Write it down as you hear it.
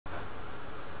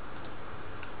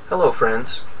Hello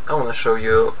friends, I want to show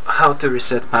you how to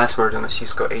reset password on a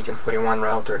Cisco 1841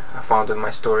 router I found in my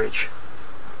storage.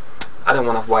 I don't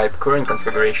want to wipe current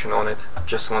configuration on it,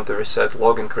 just want to reset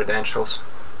login credentials.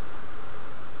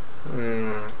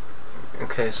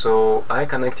 Okay, so I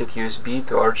connected USB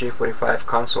to RJ45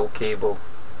 console cable,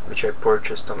 which I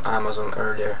purchased on Amazon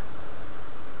earlier.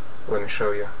 Let me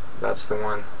show you, that's the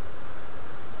one.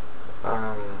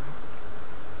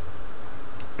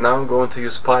 Now I'm going to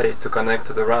use PuTTY to connect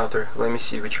to the router. Let me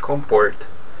see which COM port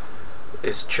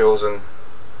is chosen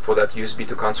for that USB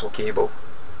to console cable.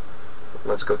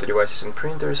 Let's go to devices and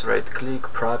printers, right click,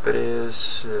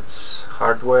 properties, it's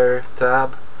hardware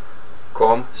tab,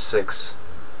 COM6.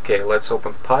 Okay, let's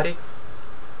open PuTTY.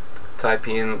 Type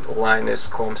in line is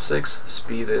COM6,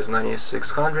 speed is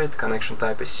 9600, connection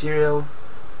type is serial,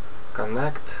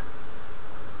 connect.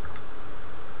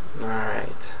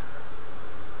 Alright.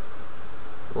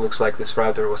 Looks like this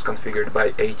router was configured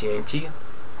by AT&T.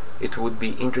 It would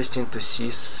be interesting to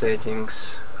see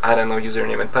settings. I don't know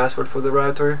username and password for the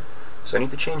router, so I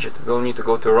need to change it. We'll need to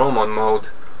go to roam on mode.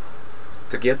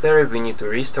 To get there, we need to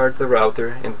restart the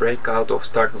router and break out of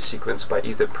starting sequence by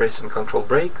either pressing Ctrl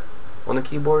break on the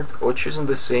keyboard or choosing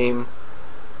the same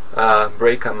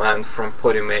break command from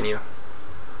PuTTY menu.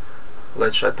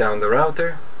 Let's shut down the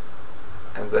router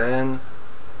and then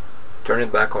turn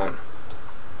it back on.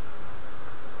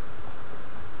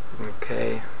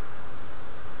 Okay.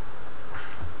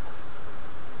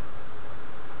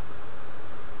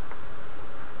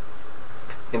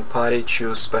 In PuTTY,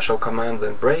 choose special command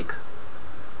and break.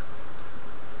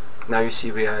 Now you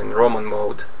see we are in Roman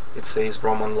mode. It says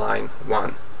Roman line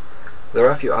 1. There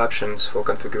are a few options for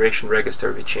configuration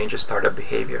register which changes startup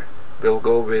behavior. We'll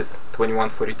go with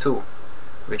 2142,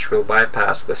 which will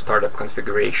bypass the startup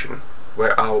configuration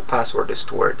where our password is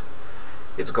stored.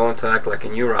 It's going to act like a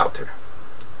new router.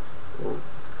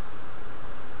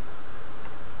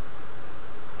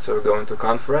 So we're going to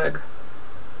confrag,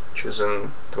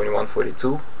 choosing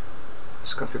 2142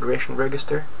 as configuration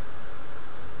register,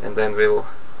 and then we'll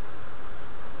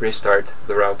restart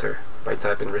the router by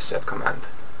typing reset command.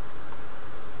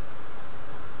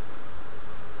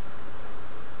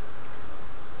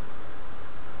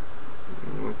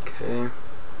 Okay,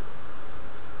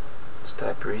 let's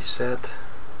type reset.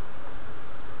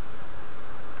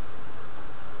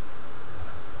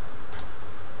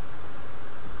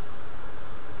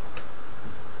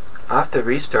 After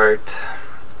restart,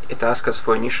 it asks us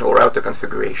for initial router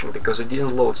configuration because it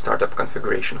didn't load startup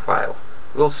configuration file.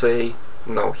 We'll say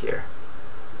no here.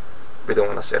 We don't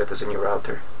want to set it as a new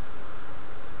router.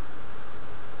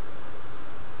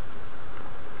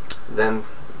 Then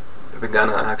we're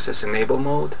gonna access enable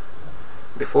mode.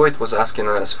 Before it was asking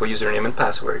us for username and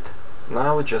password.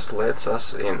 Now it just lets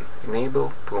us in.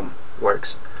 Enable, boom,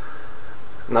 works.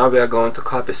 Now we are going to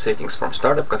copy settings from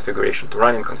startup configuration to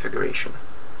running configuration.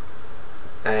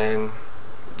 And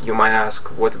you might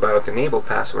ask, what about enable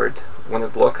password? Won't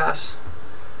it block us?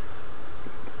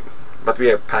 But we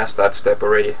are past that step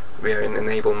already. We are in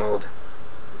enable mode.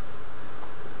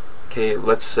 Okay,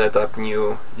 let's set up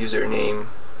new username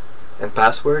and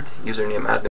password. Username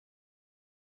admin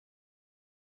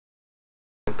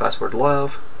and password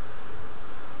love.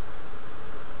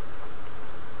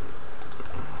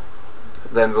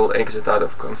 Then we'll exit out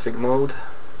of config mode.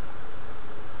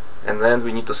 And then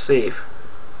we need to save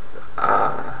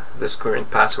this current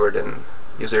password and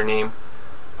username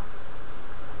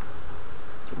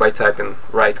by typing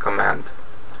write command.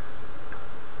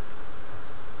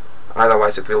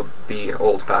 Otherwise it will be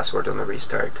old password on a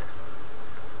restart.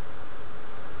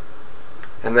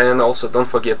 And then also don't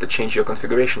forget to change your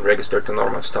configuration register to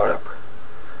normal startup.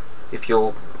 If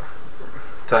you'll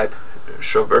type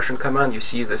show version command, you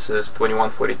see this is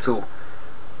 2142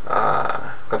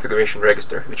 configuration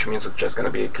register, which means it's just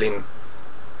gonna be a clean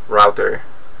router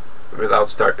without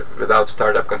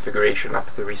startup configuration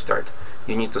after the restart.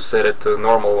 You need to set it to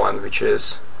normal one, which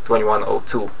is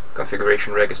 2102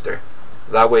 configuration register.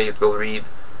 That way it will read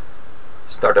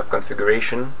startup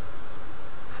configuration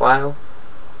file,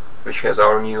 which has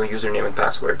our new username and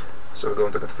password. So we go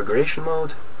into configuration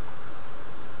mode,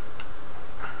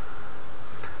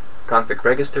 config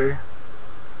register,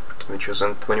 which is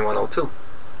on 2102.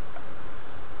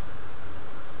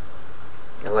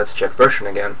 And let's check version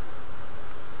again.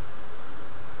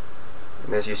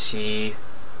 And as you see,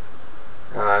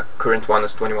 current one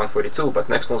is 2142, but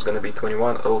next one's going to be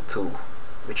 2102,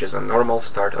 which is a normal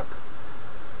startup.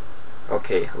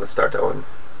 Okay, let's start our own.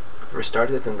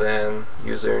 Restart it, and then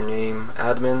username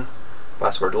admin,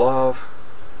 password love.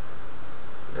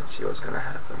 Let's see what's going to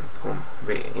happen. Boom,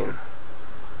 we're in.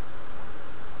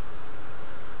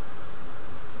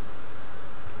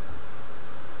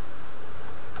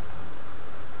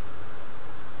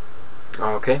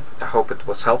 Okay, I hope it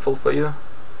was helpful for you,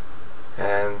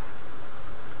 and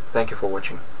thank you for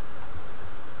watching.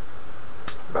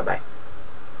 Bye bye.